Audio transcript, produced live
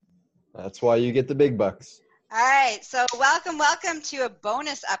That's why you get the big bucks. All right, so welcome to a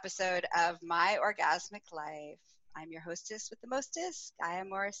bonus episode of My Orgasmic Life. I'm your hostess with the mostest, Gaia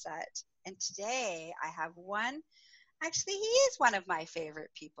Morissette. And today I have he is one of my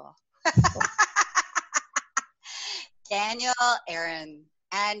favorite people. Daniel Aaron.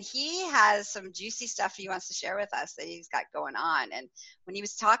 And he has some juicy stuff he wants to share with us that he's got going on. And when he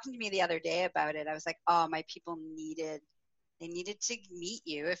was talking to me the other day about it, I was like, oh, my people needed to meet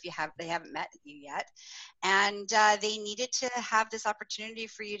you if they haven't met you yet. And they needed to have this opportunity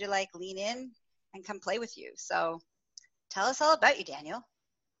for you to like lean in and come play with you. So tell us all about you, Daniel.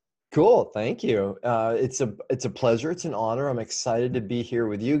 Cool. Thank you. It's a pleasure. It's an honor. I'm excited to be here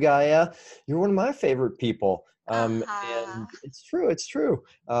with you, Gaia. You're one of my favorite people. And it's true. It's true.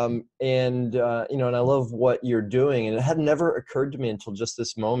 And I love what you're doing. And it had never occurred to me until just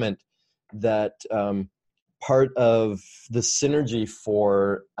this moment that part of the synergy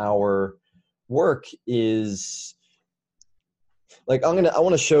for our work is like, I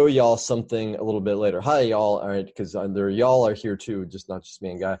want to show y'all something a little bit later. Hi, y'all. All right, because y'all are here too, not just me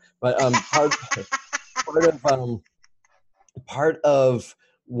and Guy. But part of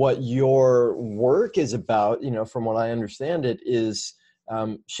what your work is about, from what I understand it, is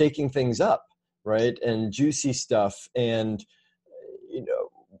shaking things up, right, and juicy stuff, and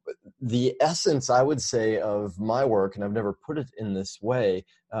the essence, I would say, of my work, and I've never put it in this way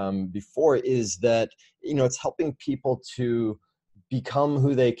before, is that it's helping people to become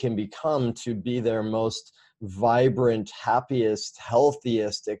who they can become, to be their most vibrant, happiest,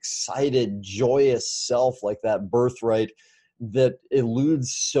 healthiest, excited, joyous self, like that birthright that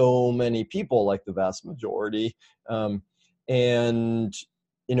eludes so many people, like the vast majority. And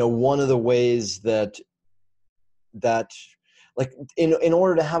one of the ways that like in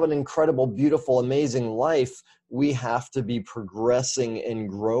order to have an incredible, beautiful, amazing life, we have to be progressing and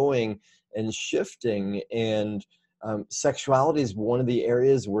growing and shifting. And sexuality is one of the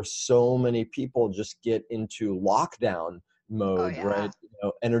areas where so many people just get into lockdown mode, right?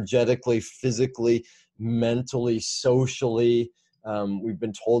 Energetically, physically, mentally, socially. We've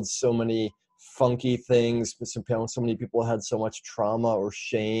been told so many funky things. So many people had so much trauma or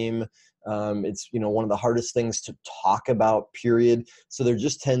shame. It's one of the hardest things to talk about, period. So there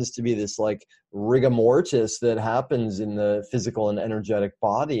just tends to be this like rigor mortis that happens in the physical and energetic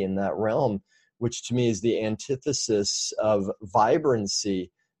body in that realm, which to me is the antithesis of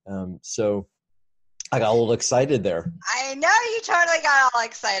vibrancy. So I got a little excited there. I know you totally got all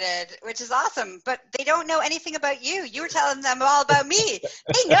excited, which is awesome, but they don't know anything about you. You were telling them all about me.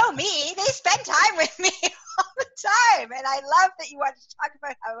 They know me. They spend time with me all the time. And I love that you wanted to talk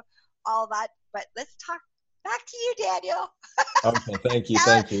about all that, but let's talk back to you, Daniel. Okay, thank you.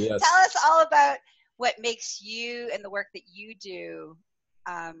 Thank you. Yes. Tell us all about what makes you and the work that you do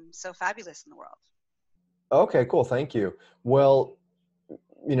so fabulous in the world. Okay, cool. Thank you. Well,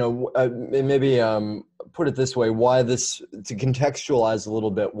 maybe put it this way, to contextualize a little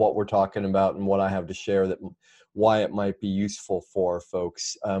bit what we're talking about and what I have to share, why it might be useful for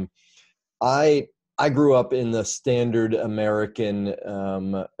folks. I grew up in the standard American,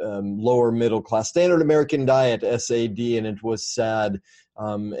 lower middle class, standard American diet, SAD, and it was sad.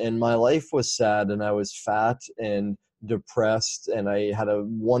 And my life was sad, and I was fat and depressed, and I had a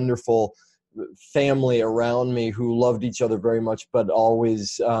wonderful family around me who loved each other very much, but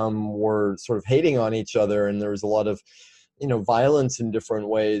always were sort of hating on each other. And there was a lot of, violence in different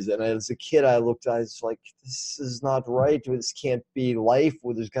ways. And as a kid, I was like, this is not right. This can't be life.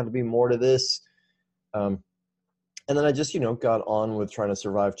 There's got to be more to this. And then I just, got on with trying to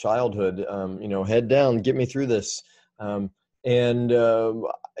survive childhood, head down, get me through this. And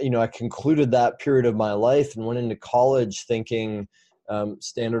I concluded that period of my life and went into college thinking,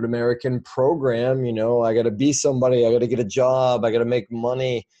 standard American program, I got to be somebody, I got to get a job, I got to make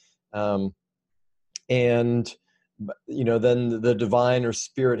money. And then the divine or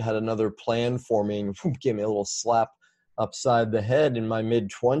spirit had another plan for me and gave me a little slap upside the head in my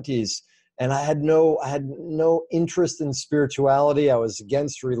mid-20s. And I had no interest in spirituality. I was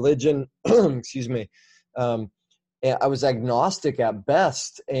against religion. Excuse me. I was agnostic at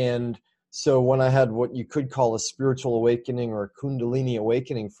best. And so when I had what you could call a spiritual awakening or a Kundalini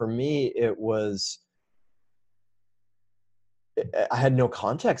awakening, for me, I had no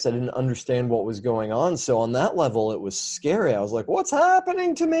context. I didn't understand what was going on. So on that level, it was scary. I was like, what's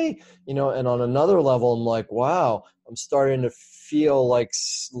happening to me? And on another level, I'm like, wow, I'm starting to feel like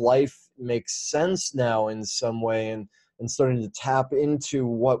life makes sense now in some way, and starting to tap into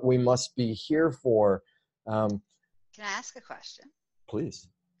what we must be here for. Can I ask a question? Please.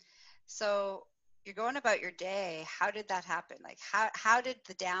 So you're going about your day. How did that happen? Like how did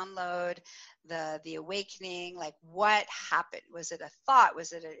the download, the awakening, like what happened? Was it a thought?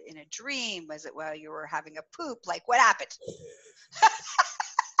 Was it in a dream? Was it while you were having a poop? Like what happened?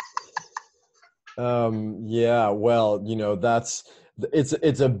 Yeah, well,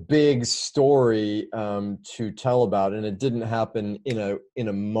 it's a big story to tell about, and it didn't happen in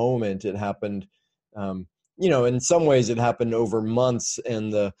a moment. It happened, in some ways it happened over months,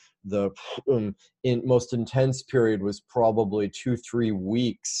 and the most intense period was probably 2-3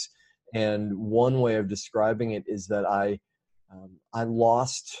 weeks. And one way of describing it is that I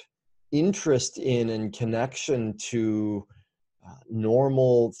lost interest in and connection to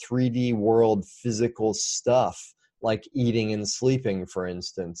normal 3D world physical stuff, like eating and sleeping, for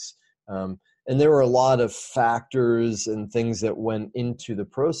instance. And there were a lot of factors and things that went into the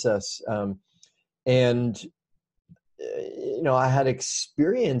process. And I had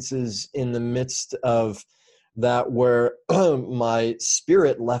experiences in the midst of that where my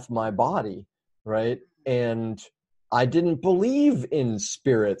spirit left my body, right? And I didn't believe in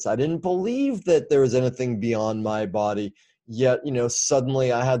spirits. I didn't believe that there was anything beyond my body. Yet,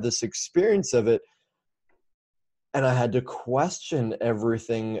 suddenly I had this experience of it, and I had to question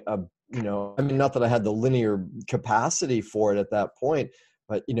everything. Not that I had the linear capacity for it at that point,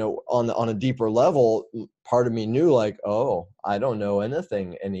 but on a deeper level, part of me knew, like, oh, I don't know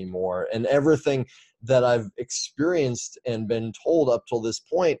anything anymore, and everything that I've experienced and been told up till this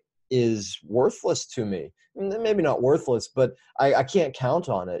point is worthless to me. Maybe not worthless, but I can't count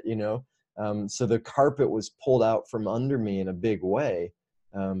on it. So the carpet was pulled out from under me in a big way.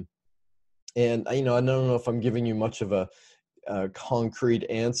 And I don't know if I'm giving you much of a concrete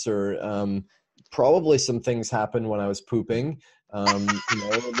answer. Probably some things happened when I was pooping.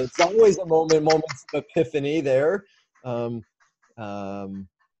 There's always moments of epiphany there. I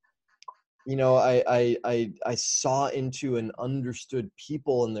saw into and understood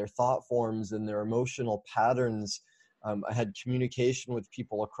people and their thought forms and their emotional patterns. I had communication with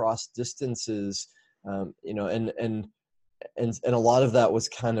people across distances, and a lot of that was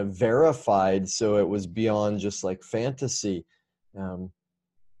kind of verified, so it was beyond just like fantasy.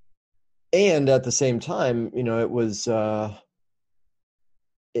 And at the same time, it was a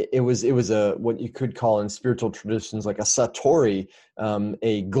what you could call in spiritual traditions like a satori,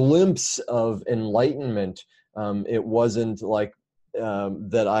 a glimpse of enlightenment. It wasn't like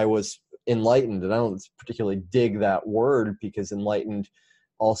that I was enlightened, and I don't particularly dig that word, because enlightened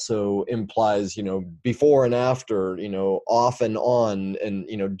also implies before and after, off and on,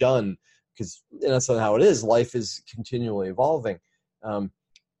 and done, because that's not how it is. Life is continually evolving.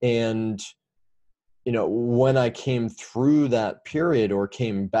 And when I came through that period or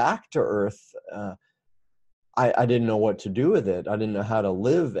came back to earth, I didn't know what to do with it. I didn't know how to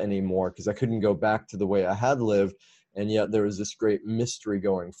live anymore, because I couldn't go back to the way I had lived, and yet there was this great mystery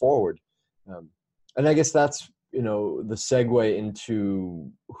going forward. And I guess that's the segue into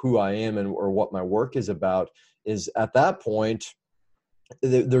who I am or what my work is about. Is at that point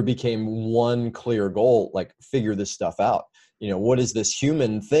there became one clear goal, like figure this stuff out. What is this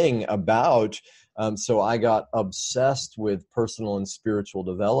human thing about? So I got obsessed with personal and spiritual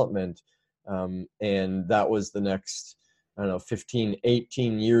development. And that was the next, 15,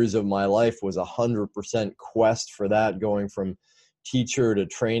 18 years of my life was 100% quest for that, going from teacher to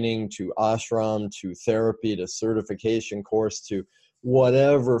training to ashram to therapy to certification course to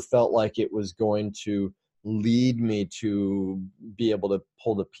whatever felt like it was going to lead me to be able to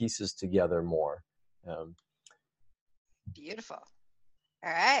pull the pieces together more. Beautiful.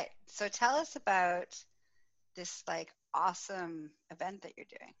 All right. So tell us about this like awesome event that you're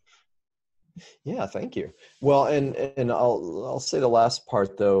doing. Yeah, thank you. Well, and I'll say the last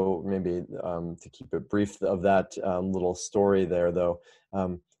part though, maybe to keep it brief, of that little story there though.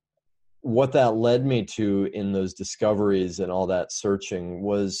 What that led me to in those discoveries and all that searching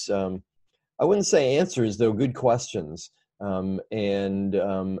was, I wouldn't say answers, though, good questions, and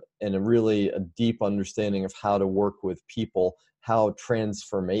a deep understanding of how to work with people, how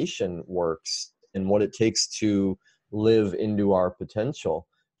transformation works, and what it takes to live into our potential.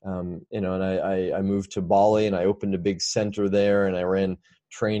 And I moved to Bali, and I opened a big center there, and I ran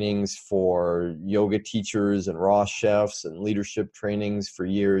trainings for yoga teachers and raw chefs and leadership trainings for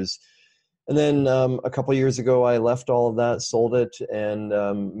years. And then a couple of years ago, I left all of that, sold it, and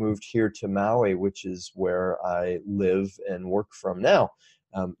moved here to Maui, which is where I live and work from now.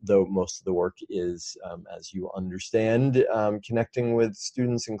 Though most of the work is, as you understand, connecting with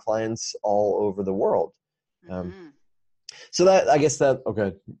students and clients all over the world. So that, I guess that,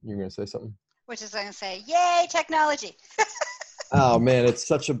 okay, you're going to say something? Which is going to say, yay, technology. Oh man, it's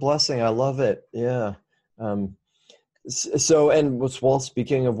such a blessing. I love it. Yeah. Um, so, and well,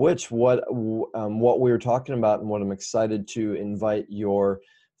 speaking of which, what we were talking about and what I'm excited to invite your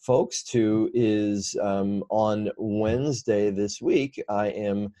folks to is on Wednesday this week, I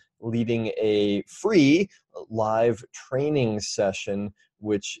am leading a free live training session,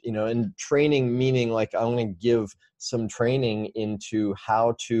 which, and training meaning like I'm going to give some training into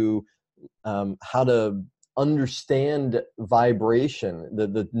how to understand vibration.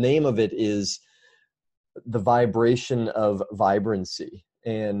 The name of it is the vibration of vibrancy.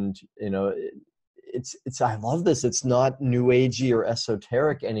 And it's I love this. It's not new agey or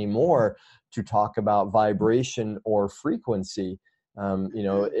esoteric anymore to talk about vibration or frequency.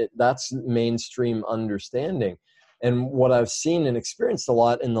 That's mainstream understanding. And what I've seen and experienced a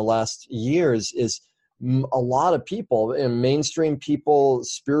lot in the last years is a lot of people, and mainstream people,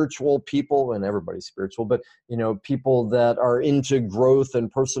 spiritual people, and everybody's spiritual, but people that are into growth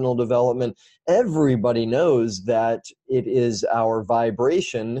and personal development, everybody knows that it is our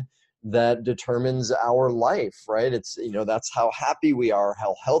vibration that determines our life, right? It's that's how happy we are,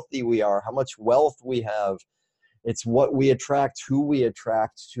 how healthy we are, how much wealth we have. It's what we attract, who we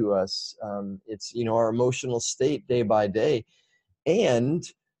attract to us. It's our emotional state day by day. And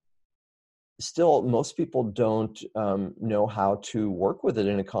still, most people don't know how to work with it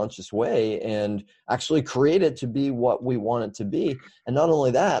in a conscious way and actually create it to be what we want it to be. And not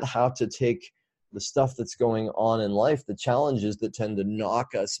only that, how to take the stuff that's going on in life, the challenges that tend to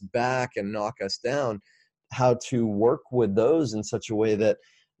knock us back and knock us down, how to work with those in such a way that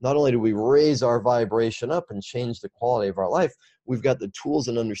not only do we raise our vibration up and change the quality of our life, we've got the tools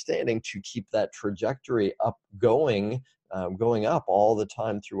and understanding to keep that trajectory up going up all the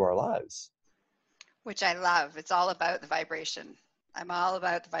time through our lives. Which I love. It's all about the vibration. I'm all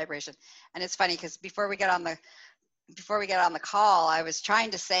about the vibration. And it's funny because before we get on the call, I was trying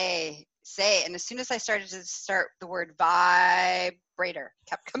to say, and as soon as I started to start the word vibrator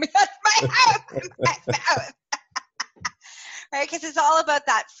kept coming out of my mouth. Right? Because it's all about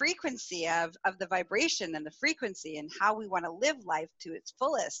that frequency of the vibration and the frequency and how we want to live life to its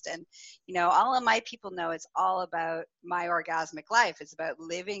fullest. And, all of my people know it's all about my orgasmic life. It's about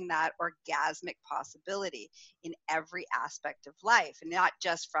living that orgasmic possibility in every aspect of life, and not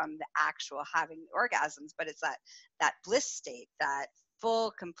just from the actual having orgasms, but it's that bliss state, that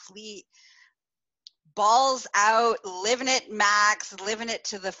full, complete, balls out, living it max, living it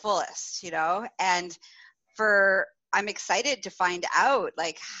to the fullest, and I'm excited to find out,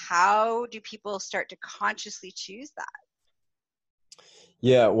 like, how do people start to consciously choose that?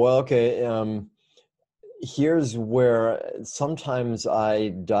 Yeah, well, okay. Here's where sometimes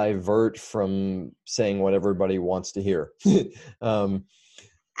I divert from saying what everybody wants to hear. Fantastic.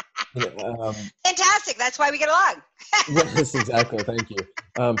 That's why we get along. Yes, exactly. Thank you.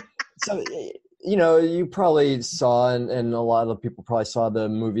 So, you probably saw, and a lot of people probably saw the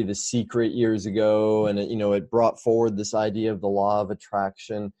movie The Secret years ago, and it brought forward this idea of the law of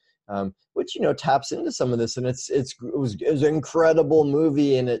attraction, which taps into some of this, and it was an incredible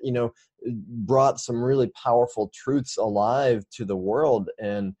movie, and it brought some really powerful truths alive to the world,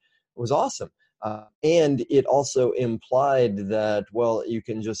 and it was awesome. And it also implied that, well, you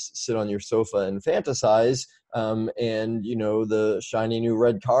can just sit on your sofa and fantasize, and the shiny new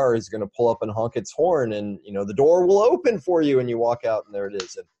red car is going to pull up and honk its horn, and the door will open for you, and you walk out, and there it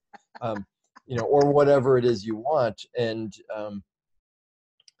is, and or whatever it is you want. And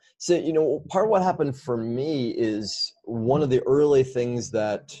so part of what happened for me is one of the early things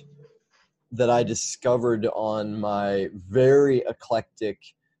that I discovered on my very eclectic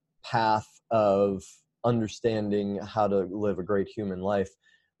path of understanding how to live a great human life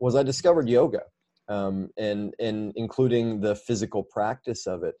was I discovered yoga, and including the physical practice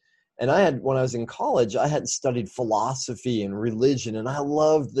of it. And when I was in college, I had studied philosophy and religion, and I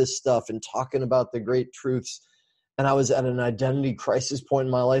loved this stuff and talking about the great truths. And I was at an identity crisis point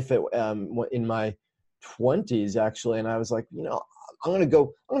in my life in my 20s, actually. And I was like, I'm going to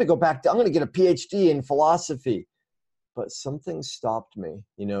go back I'm going to get a PhD in philosophy. But something stopped me,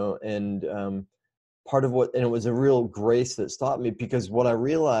 and part of and it was a real grace that stopped me, because what I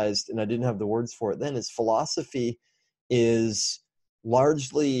realized, and I didn't have the words for it then, is philosophy is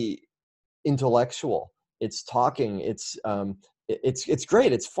largely intellectual. It's talking, it's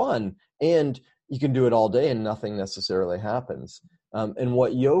great, it's fun, and you can do it all day and nothing necessarily happens. And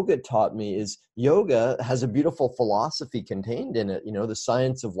what yoga taught me is yoga has a beautiful philosophy contained in it, the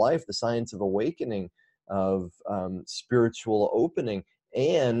science of life, the science of awakening, of spiritual opening,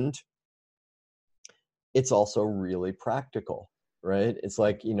 and it's also really practical, right? It's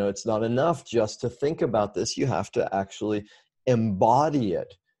like, it's not enough just to think about this. You have to actually embody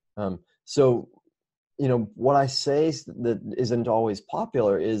it. So, what I say that isn't always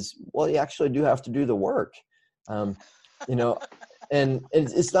popular is, well, you actually do have to do the work. And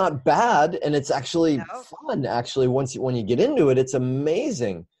it's not bad, and it's actually fun. Actually, when you get into it, it's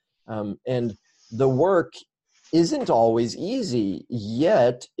amazing. And the work isn't always easy,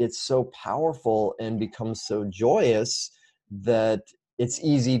 yet it's so powerful and becomes so joyous that it's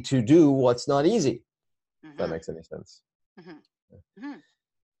easy to do what's not easy. If that makes any sense.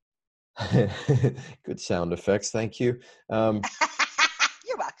 Good sound effects. Thank you. You're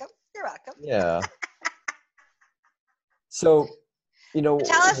welcome. Yeah. So,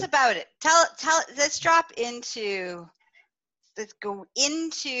 tell us about it. Let's go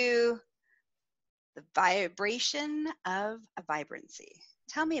into the vibration of a vibrancy.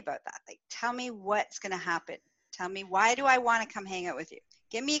 Tell me about that. Like, tell me what's going to happen. Tell me, why do I want to come hang out with you?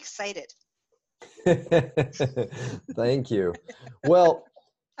 Get me excited. Thank you. Well,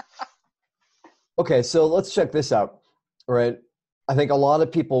 okay, so let's check this out, right? I think a lot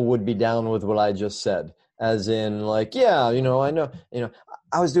of people would be down with what I just said, as in like, yeah, I know,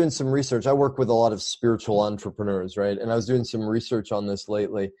 I was doing some research. I work with a lot of spiritual entrepreneurs, right? And I was doing some research on this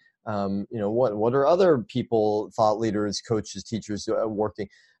lately. What are other people, thought leaders, coaches, teachers working?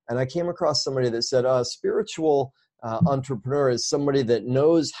 And I came across somebody that said, spiritual entrepreneur is somebody that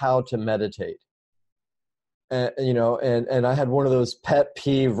knows how to meditate. And I had one of those pet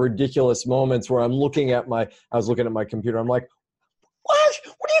peeve, ridiculous moments where I was looking at my computer. I'm like, what do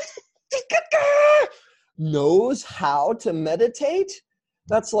you think? Knows how to meditate?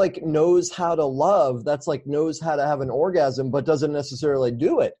 That's like knows how to love. That's like knows how to have an orgasm, but doesn't necessarily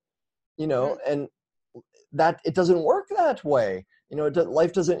do it. And that it doesn't work that way.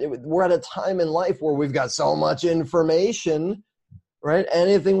 Life doesn't. We're at a time in life where we've got so much information, right?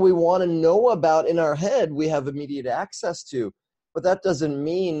 Anything we want to know about in our head, we have immediate access to. But that doesn't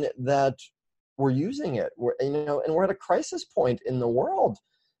mean that we're using it. And we're at a crisis point in the world.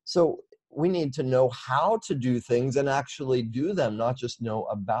 So we need to know how to do things and actually do them, not just know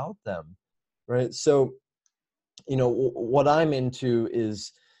about them, right? So, what I'm into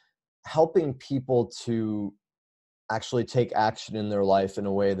is helping people to actually take action in their life in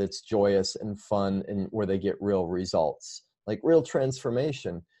a way that's joyous and fun and where they get real results, like real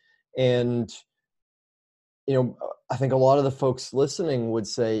transformation. And, I think a lot of the folks listening would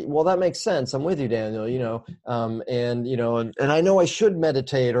say, well, that makes sense. I'm with you, Daniel, and I know I should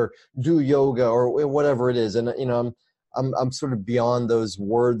meditate or do yoga or whatever it is. And, I'm sort of beyond those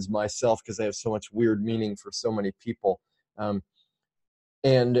words myself because they have so much weird meaning for so many people.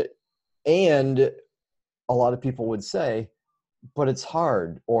 And a lot of people would say, but it's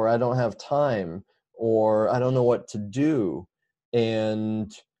hard, or I don't have time, or I don't know what to do.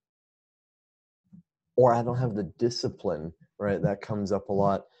 Or I don't have the discipline, right? That comes up a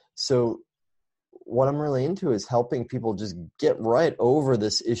lot. So what I'm really into is helping people just get right over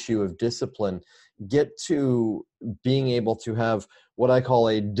this issue of discipline, get to being able to have what I call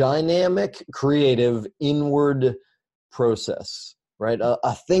a dynamic, creative, inward process, right?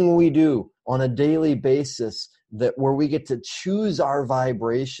 A thing we do on a daily basis where we get to choose our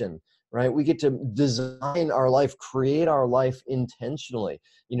vibration, right? We get to design our life, create our life intentionally,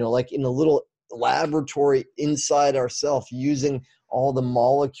 like in a little laboratory inside ourselves, using all the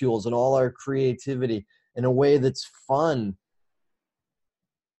molecules and all our creativity in a way that's fun.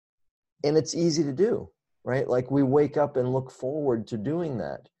 And it's easy to do, right? Like we wake up and look forward to doing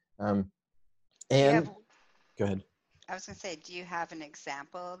that. Go ahead. I was going to say, do you have an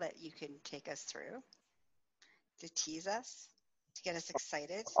example that you can take us through to tease us, to get us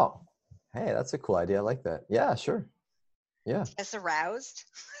excited? Oh, hey, that's a cool idea. I like that. Yeah, sure. Yeah. To get us aroused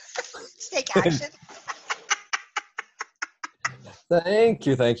to take action. Thank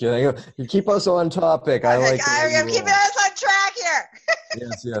you. You keep us on topic. I like I'm keeping us on track here.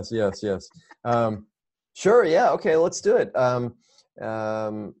 Yes. Sure. Yeah. Okay. Let's do it.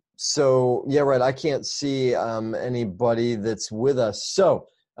 So yeah, right. I can't see anybody that's with us. So,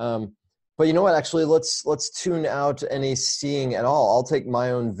 but you know what? Actually, let's tune out any seeing at all. I'll take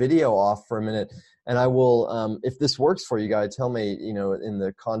my own video off for a minute, and I will. If this works for you guys, tell me. In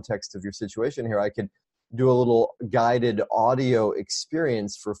the context of your situation here, I could do a little guided audio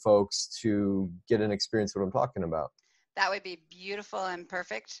experience for folks to get an experience of what I'm talking about. That would be beautiful and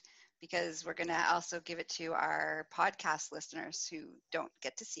perfect, because we're going to also give it to our podcast listeners who don't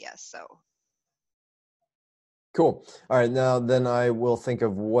get to see us. So cool. All right. Now then I will think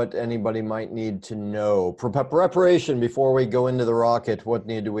of what anybody might need to know. Preparation before we go into the rocket. What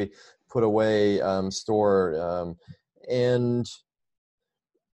need do we put away, store?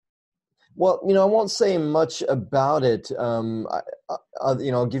 Well, I won't say much about it.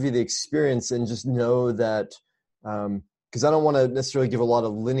 I'll give you the experience and just know that, because I don't want to necessarily give a lot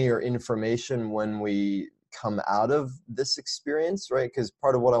of linear information when we come out of this experience, right? Because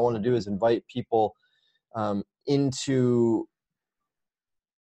part of what I want to do is invite people into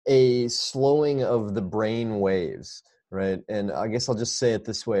a slowing of the brain waves, right? And I guess I'll just say it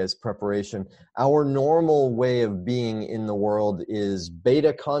this way as preparation. Our normal way of being in the world is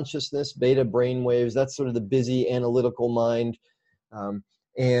beta consciousness, beta brain waves. That's sort of the busy analytical mind.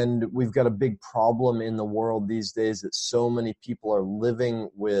 And we've got a big problem in the world these days that so many people are living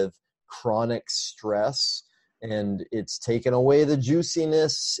with chronic stress, and it's taken away the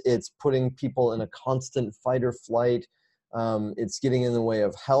juiciness. It's putting people in a constant fight or flight. It's getting in the way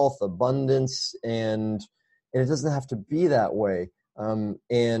of health, abundance, and it doesn't have to be that way.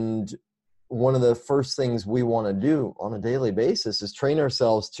 And one of the first things we want to do on a daily basis is train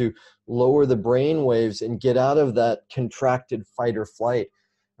ourselves to lower the brain waves and get out of that contracted fight or flight,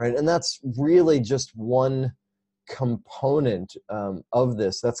 right? And that's really just one component of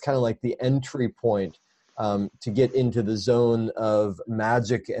this. That's kind of like the entry point to get into the zone of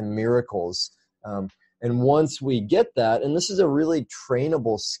magic and miracles. And once we get that, and this is a really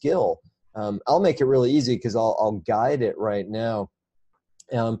trainable skill, I'll make it really easy because I'll guide it right now.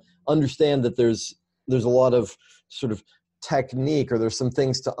 Understand that there's a lot of sort of technique, or there's some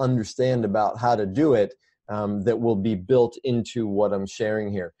things to understand about how to do it that will be built into what I'm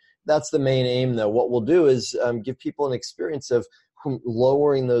sharing here. That's the main aim, though. What we'll do is give people an experience of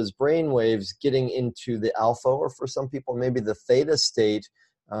lowering those brain waves, getting into the alpha, or for some people maybe the theta state,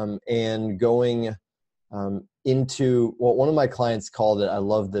 and going into what one of my clients called it, I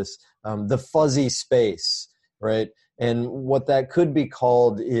love this, the fuzzy space, right? And what that could be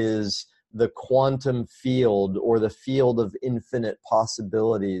called is the quantum field, or the field of infinite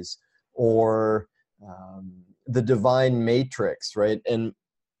possibilities, or the divine matrix, right? And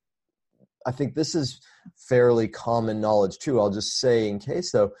I think this is fairly common knowledge too. I'll just say in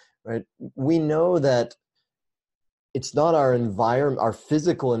case though, right? We know that it's not our environment, our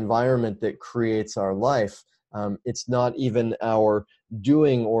physical environment, that creates our life. It's not even our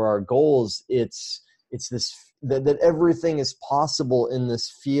doing or our goals. It's this, that everything is possible in this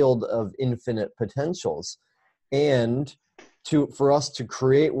field of infinite potentials. And for us to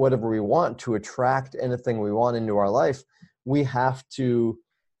create whatever we want, to attract anything we want into our life, we have to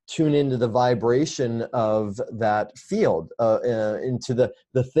tune into the vibration of that field, into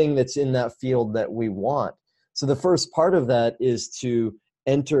the thing that's in that field that we want. So the first part of that is to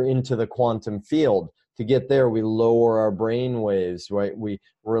enter into the quantum field. To get there, we lower our brain waves, right? We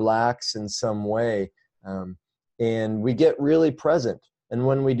relax in some way, and we get really present. And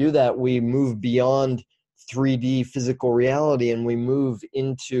when we do that, we move beyond 3D physical reality, and we move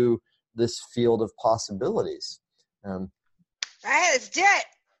into this field of possibilities. All right, let's do it.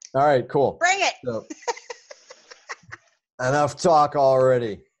 All right, cool. Bring it. So, enough talk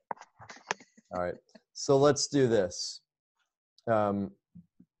already. All right, so let's do this.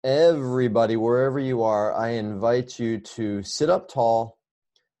 Everybody, wherever you are, I invite you to sit up tall,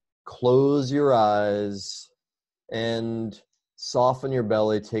 close your eyes, and soften your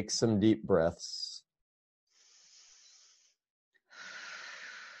belly. Take some deep breaths.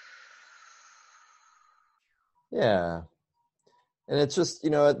 Yeah. And it's just,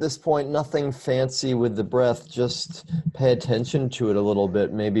 at this point, nothing fancy with the breath. Just pay attention to it a little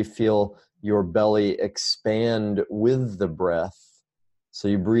bit. Maybe feel your belly expand with the breath. So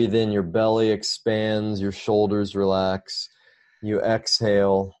you breathe in, your belly expands, your shoulders relax. You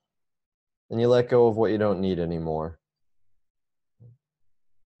exhale, and you let go of what you don't need anymore.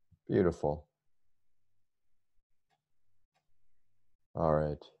 Beautiful. All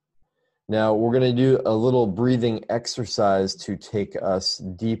right. Now we're going to do a little breathing exercise to take us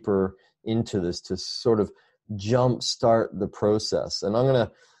deeper into this, to sort of jump start the process. And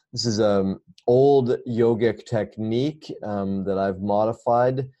this is an old yogic technique that I've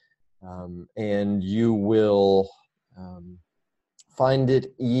modified, and you will find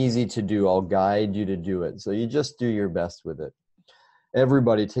it easy to do. I'll guide you to do it. So you just do your best with it.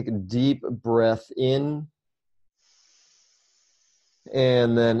 Everybody take a deep breath in,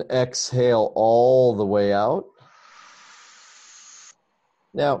 and then exhale all the way out.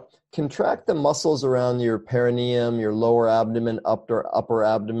 Now, contract the muscles around your perineum, your lower abdomen, upper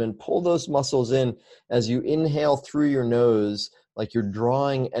abdomen. Pull those muscles in as you inhale through your nose, like you're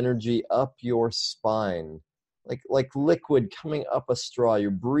drawing energy up your spine, like liquid coming up a straw.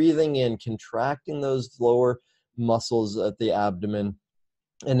 You're breathing in, contracting those lower muscles at the abdomen.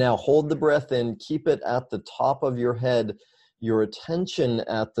 And now hold the breath in, keep it at the top of your head. your attention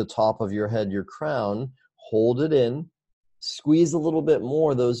at the top of your head, your crown, hold it in, squeeze a little bit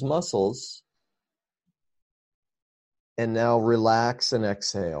more those muscles, and now relax and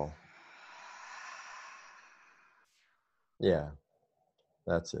exhale. Yeah,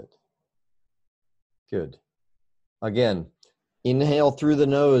 that's it. Good. Again, inhale through the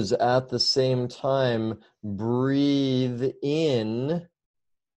nose at the same time. Breathe in,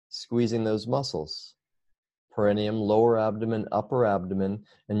 squeezing those muscles. Perineum, lower abdomen, upper abdomen.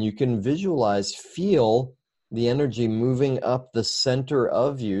 And you can visualize, feel the energy moving up the center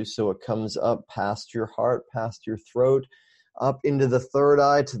of you, so it comes up past your heart, past your throat, up into the third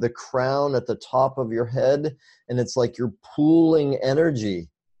eye, to the crown at the top of your head. And it's like you're pooling energy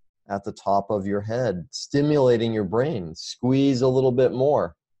at the top of your head, stimulating your brain. Squeeze a little bit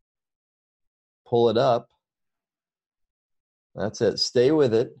more. Pull it up. That's it. Stay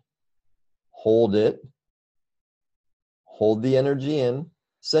with it. Hold it. Hold the energy in.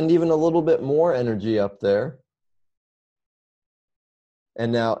 Send even a little bit more energy up there.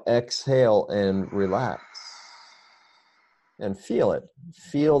 And now exhale and relax. And feel it.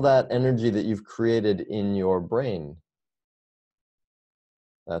 Feel that energy that you've created in your brain.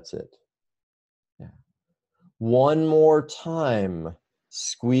 That's it. Yeah. One more time.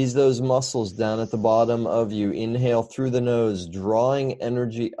 Squeeze those muscles down at the bottom of you. Inhale through the nose, drawing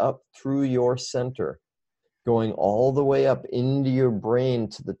energy up through your center, going all the way up into your brain,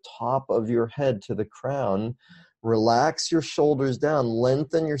 to the top of your head, to the crown. Relax your shoulders down,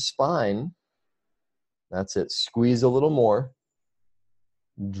 lengthen your spine. That's it. Squeeze a little more.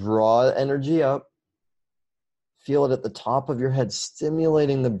 Draw energy up. Feel it at the top of your head,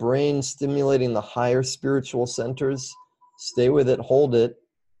 stimulating the brain, stimulating the higher spiritual centers. Stay with it, hold it.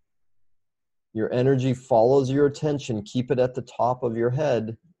 Your energy follows your attention. Keep it at the top of your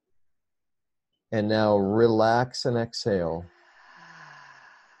head. And now relax and exhale.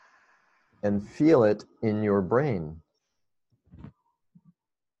 And feel it in your brain.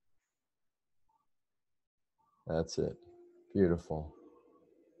 That's it. Beautiful.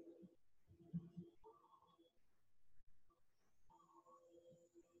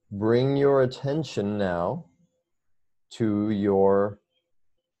 Bring your attention now to your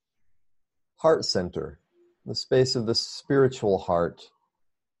heart center, the space of the spiritual heart,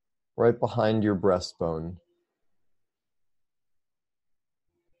 right behind your breastbone.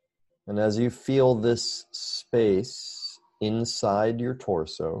 And as you feel this space inside your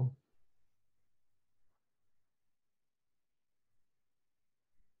torso,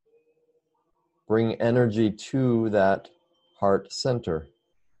 bring energy to that heart center.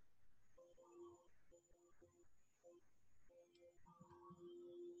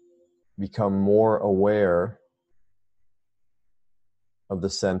 Become more aware of the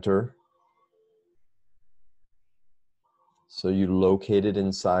center. So you locate it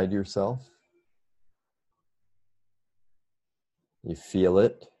inside yourself. You feel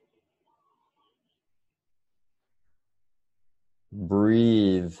it.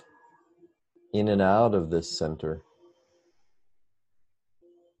 Breathe in and out of this center.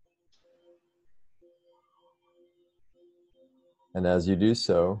 And as you do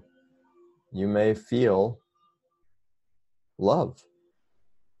so, you may feel love.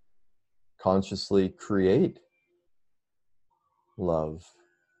 Consciously create love.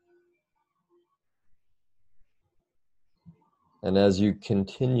 And as you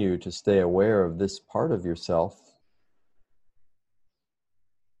continue to stay aware of this part of yourself,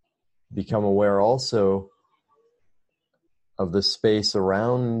 become aware also of the space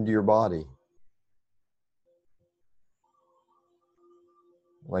around your body,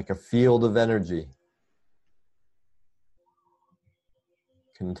 like a field of energy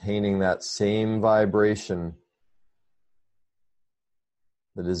containing that same vibration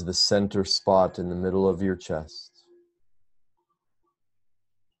that is the center spot in the middle of your chest.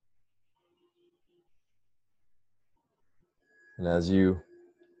 And as you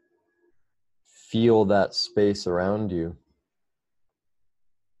feel that space around you,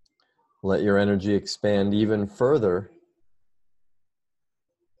 let your energy expand even further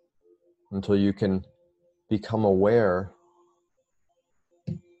until you can become aware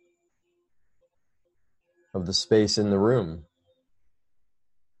of the space in the room.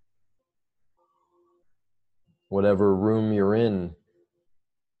 Whatever room you're in,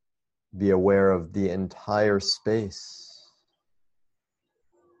 be aware of the entire space.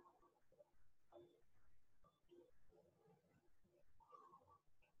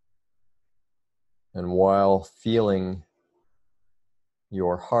 And while feeling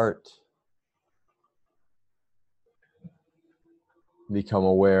your heart, become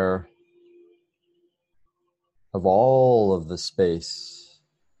aware of all of the space,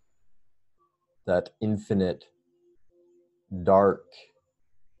 that infinite dark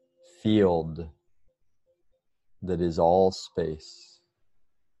field that is all space.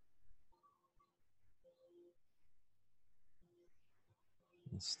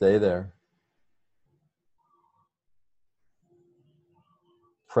 Stay there,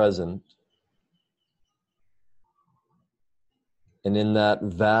 present, and in that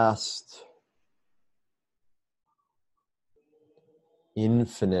vast,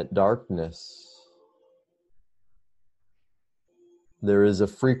 infinite darkness, there is a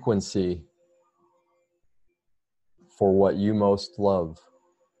frequency for what you most love.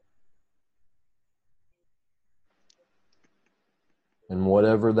 And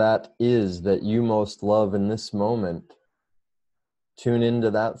whatever that is that you most love in this moment, tune into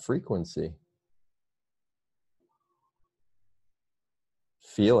that frequency.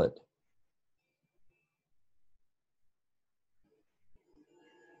 Feel it.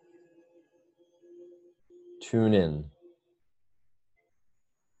 Tune in.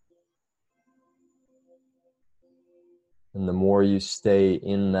 And the more you stay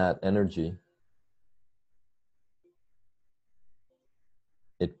in that energy,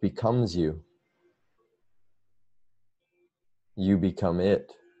 it becomes you. You become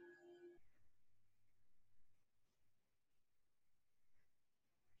it.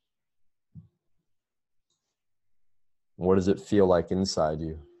 What does it feel like inside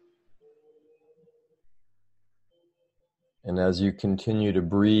you? And as you continue to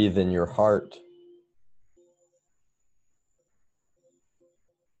breathe in your heart,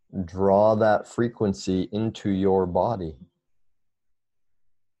 draw that frequency into your body.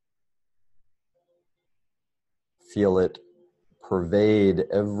 Feel it pervade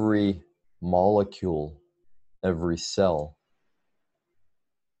every molecule, every cell,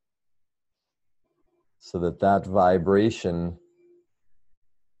 so that that vibration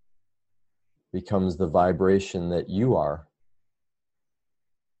becomes the vibration that you are.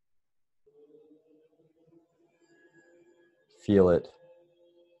 Feel it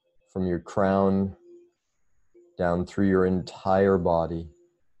from your crown down through your entire body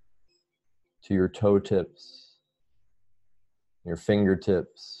to your toe tips, your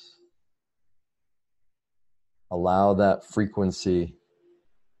fingertips. Allow that frequency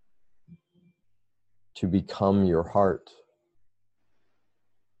to become your heart.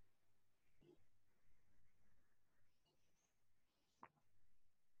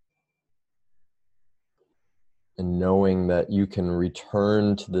 And knowing that you can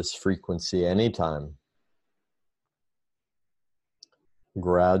return to this frequency anytime,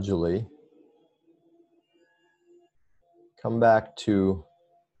 gradually come back to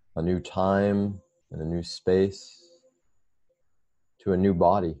a new time and a new space, to a new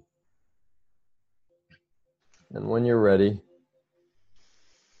body. And when you're ready,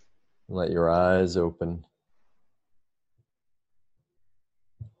 let your eyes open.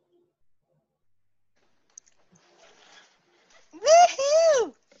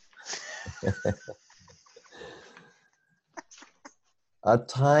 Woohoo! A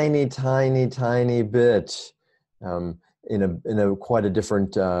tiny, tiny, tiny bit in a quite a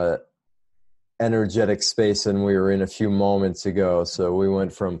different energetic space than we were in a few moments ago. So we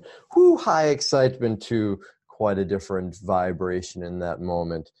went from high excitement to quite a different vibration in that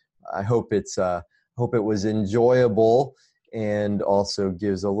moment. I hope it was enjoyable and also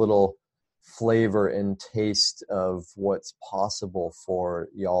gives a little flavor and taste of what's possible for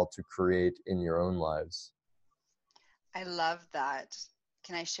y'all to create in your own lives. I love that.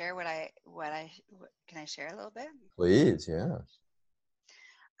 Can I share can I share a little bit? Please, yeah.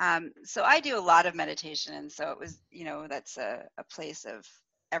 So I do a lot of meditation, and so it was, that's a place of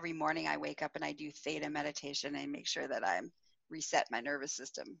every morning I wake up and I do theta meditation and make sure that I'm reset my nervous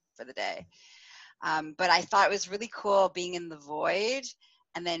system for the day. But I thought it was really cool being in the void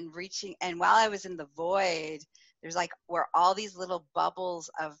and then reaching, and while I was in the void, there's were all these little bubbles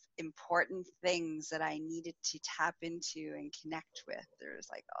of important things that I needed to tap into and connect with. There's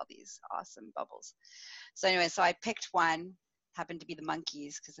all these awesome bubbles. So anyway, so I picked one, happened to be the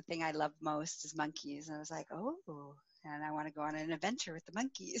monkeys, because the thing I love most is monkeys. And I was like, oh, and I want to go on an adventure with the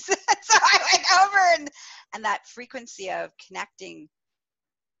monkeys. So I went over and that frequency of connecting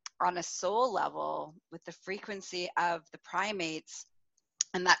on a soul level with the frequency of the primates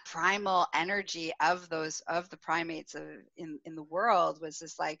and that primal energy of the primates in the world was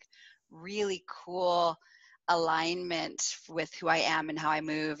this really cool alignment with who I am and how I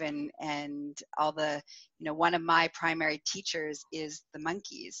move, and all the, one of my primary teachers is the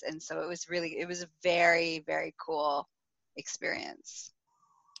monkeys. And so it was a very, very cool experience.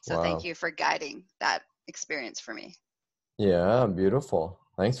 So Wow. Thank you for guiding that experience for me. Yeah, beautiful.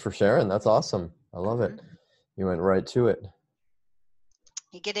 Thanks for sharing. That's awesome. I love it. You went right to it.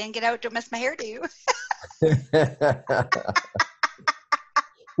 You get in, get out, don't mess my hairdo.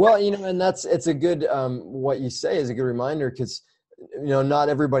 Well, and it's a good, what you say is a good reminder, because, not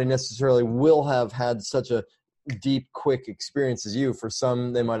everybody necessarily will have had such a deep, quick experience as you. For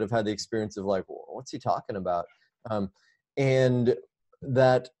some, they might have had the experience of like, what's he talking about? And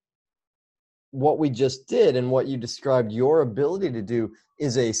that what we just did and what you described your ability to do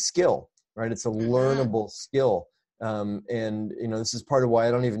is a skill, right? It's a learnable skill. And, this is part of why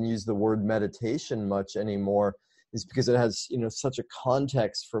I don't even use the word meditation much anymore, is because it has, such a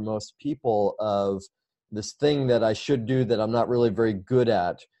context for most people of this thing that I should do that I'm not really very good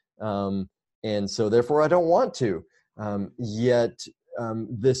at. And so therefore I don't want to. Yet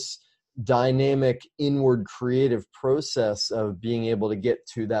this dynamic inward creative process of being able to get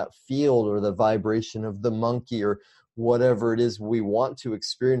to that field or the vibration of the monkey or whatever it is we want to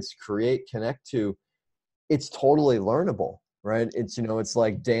experience, create, connect to, it's totally learnable, right? It's, it's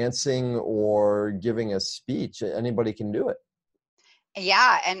like dancing or giving a speech. Anybody can do it.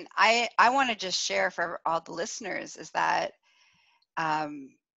 Yeah. And I want to just share for all the listeners is that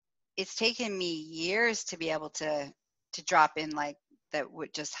it's taken me years to be able to drop in like that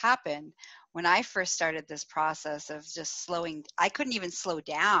would just happen. When I first started this process of just slowing, I couldn't even slow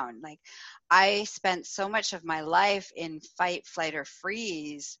down. Like I spent so much of my life in fight, flight, or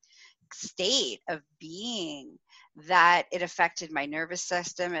freeze state of being that it affected my nervous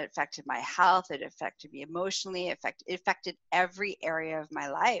system, it affected my health, it affected me emotionally, it affected every area of my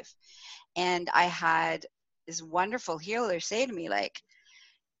life. And I had this wonderful healer say to me, like,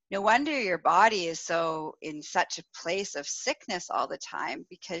 no wonder your body is so in such a place of sickness all the time,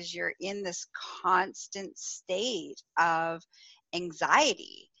 because you're in this constant state of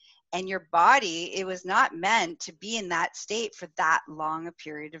anxiety. And your body, it was not meant to be in that state for that long a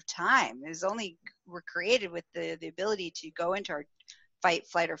period of time. It was only, we're created with the ability to go into our fight,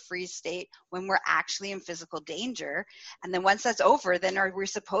 flight, or freeze state when we're actually in physical danger. And then once that's over, then we're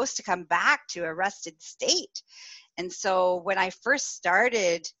supposed to come back to a rested state. And so when I first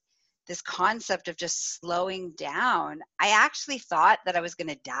started this concept of just slowing down, I actually thought that I was going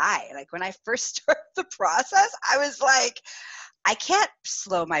to die. Like when I first started the process, I was like, I can't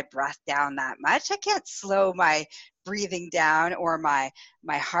slow my breath down that much. I can't slow my breathing down or my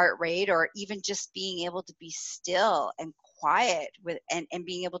heart rate, or even just being able to be still and quiet with and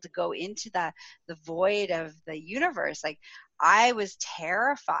being able to go into the void of the universe. Like I was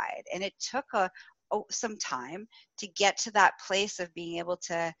terrified, and it took some time to get to that place of being able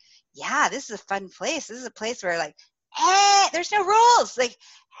to, yeah, this is a fun place. This is a place where like, hey, there's no rules. Like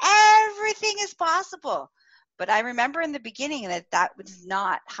everything is possible. But I remember in the beginning that was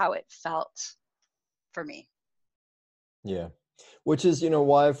not how it felt for me. Yeah. Which is,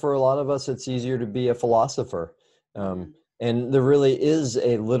 why for a lot of us, it's easier to be a philosopher. And there really is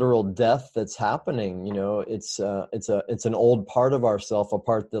a literal death that's happening. It's an old part of ourself, a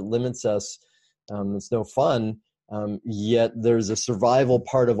part that limits us. It's no fun. Yet there's a survival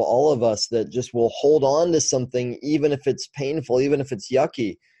part of all of us that just will hold on to something, even if it's painful, even if it's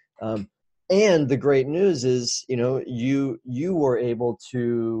yucky. And the great news is, you were able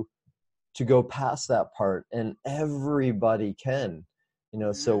to go past that part, and everybody can.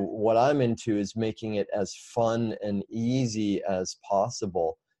 So what I'm into is making it as fun and easy as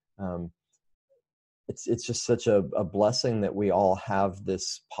possible. It's just such a blessing that we all have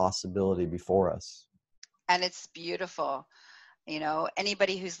this possibility before us. And it's beautiful.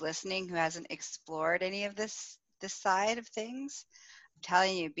 Anybody who's listening who hasn't explored any of this side of things, I'm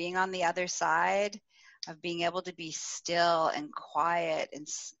telling you, being on the other side of being able to be still and quiet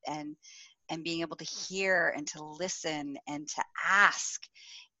and being able to hear and to listen and to ask,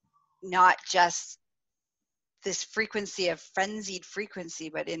 not just this frequency of frenzied frequency,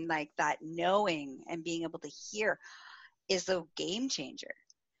 but in like that knowing and being able to hear, is the game changer.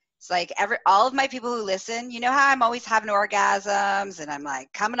 It's like all of my people who listen, how I'm always having orgasms and I'm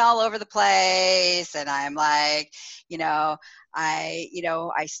like coming all over the place, and I'm like,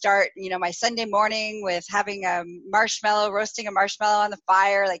 I start, my Sunday morning with having roasting a marshmallow on the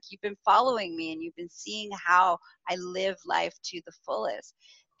fire. Like you've been following me and you've been seeing how I live life to the fullest.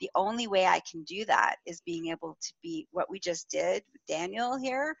 The only way I can do that is being able to be what we just did with Daniel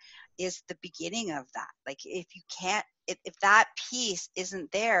here is the beginning of that. Like if you can't, if that piece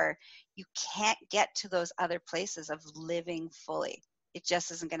isn't there, you can't get to those other places of living fully. It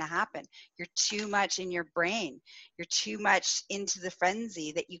just isn't going to happen. You're too much in your brain. You're too much into the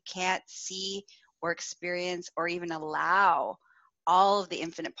frenzy that you can't see or experience or even allow all of the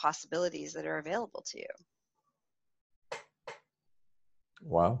infinite possibilities that are available to you.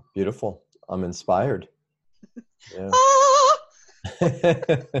 Wow, beautiful. I'm inspired. Yeah.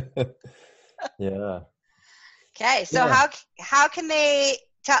 Yeah. Okay, so how can they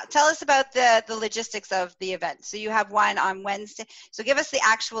tell us about the logistics of the event? So you have one on Wednesday. So give us the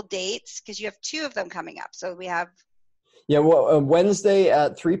actual dates, because you have 2 of them coming up. So we have. Yeah, well, Wednesday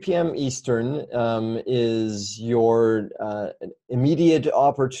at 3 p.m. Eastern is your immediate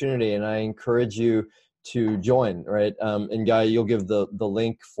opportunity, and I encourage you to join, right? And Guy, you'll give the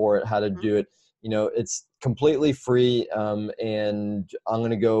link for it, how to do it. It's completely free, and I'm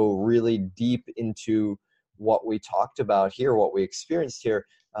going to go really deep into what we talked about here, what we experienced here,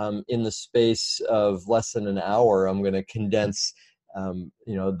 in the space of less than an hour. I'm going to condense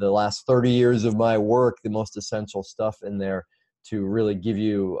the last 30 years of my work, the most essential stuff in there, to really give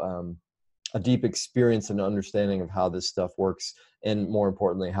you a deep experience and understanding of how this stuff works, and more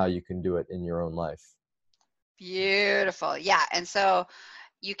importantly, how you can do it in your own life. Beautiful. Yeah. And so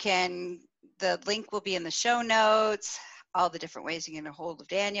the link will be in the show notes, all the different ways you can get a hold of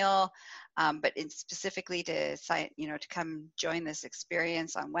Daniel, but specifically to come join this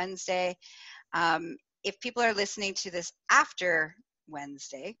experience on Wednesday. If people are listening to this after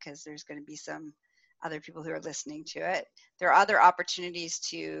Wednesday, because there's going to be some other people who are listening to it, there are other opportunities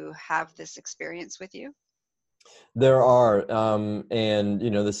to have this experience with you. There are, and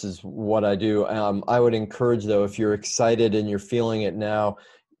this is what I do. I would encourage, though, if you're excited and you're feeling it now,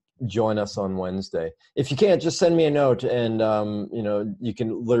 join us on Wednesday. If you can't, just send me a note, and you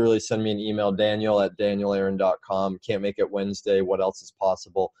can literally send me an email, daniel@danielaaron.com. Can't make it Wednesday, what else is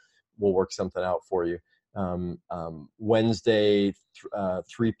possible? We'll work something out for you. Wednesday,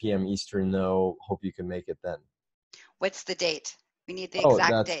 3 p.m. Eastern, though. Hope you can make it then. What's the date? We need the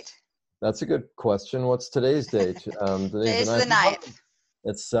exact date. That's a good question. What's today's date? Today's the 9th.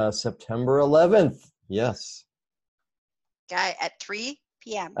 It's September 11th. Yes. Okay, at 3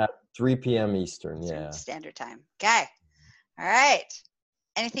 p.m. At 3 p.m. Eastern, yeah. Standard time. Okay. All right.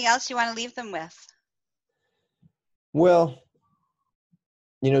 Anything else you want to leave them with? Well,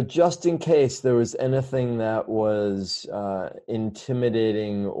 just in case there was anything that was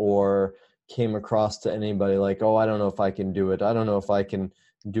intimidating or came across to anybody like, oh, I don't know if I can do it. I don't know if I can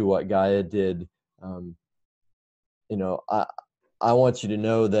do what Gaia did. I want you to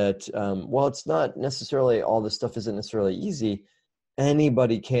know that, while it's not necessarily, all this stuff isn't necessarily easy,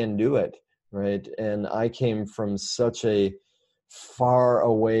 anybody can do it, right? And I came from such a far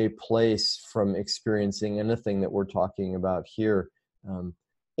away place from experiencing anything that we're talking about here.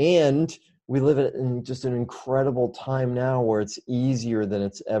 And we live in just an incredible time now where it's easier than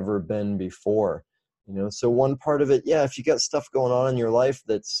it's ever been before. So one part of it, if you got stuff going on in your life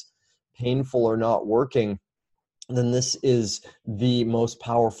that's painful or not working, then this is the most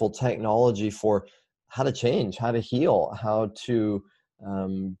powerful technology for how to change, how to heal, how to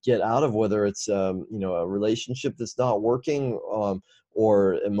get out of, whether it's a relationship that's not working,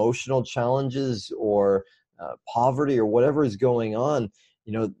 or emotional challenges, or poverty, or whatever is going on.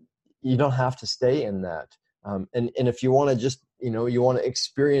 You don't have to stay in that. And if you want to just you want to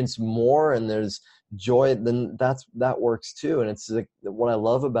experience more and there's joy, then that works too. And it's like, what I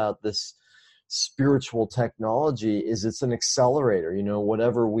love about this spiritual technology is it's an accelerator.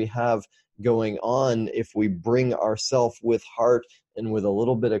 Whatever we have going on, if we bring ourselves with heart and with a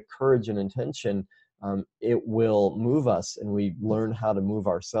little bit of courage and intention, it will move us, and we learn how to move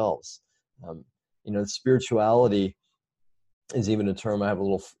ourselves. Spirituality is even a term I have a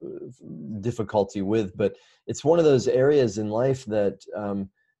little difficulty with, but it's one of those areas in life that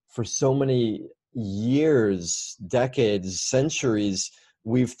for so many years, decades, centuries,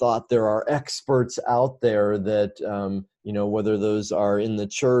 we've thought there are experts out there that, whether those are in the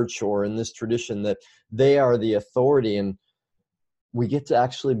church or in this tradition, that they are the authority. And we get to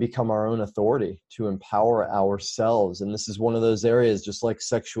actually become our own authority, to empower ourselves. And this is one of those areas, just like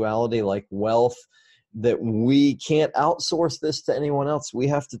sexuality, like wealth, that we can't outsource this to anyone else. We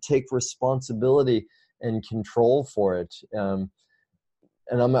have to take responsibility and control for it. And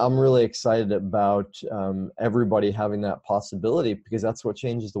I'm really excited about everybody having that possibility, because that's what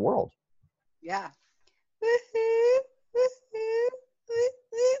changes the world. Yeah.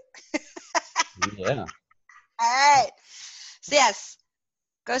 Yeah. All right. So yes,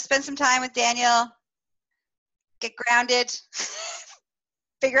 go spend some time with Daniel. Get grounded.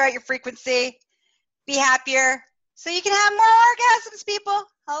 Figure out your frequency. Be happier so you can have more orgasms, people.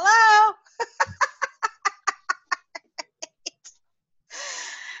 Hello.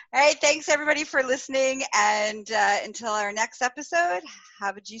 All right. Thanks, everybody, for listening. And until our next episode,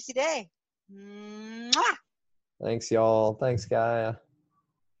 have a juicy day. Mwah. Thanks, y'all. Thanks, Gaia.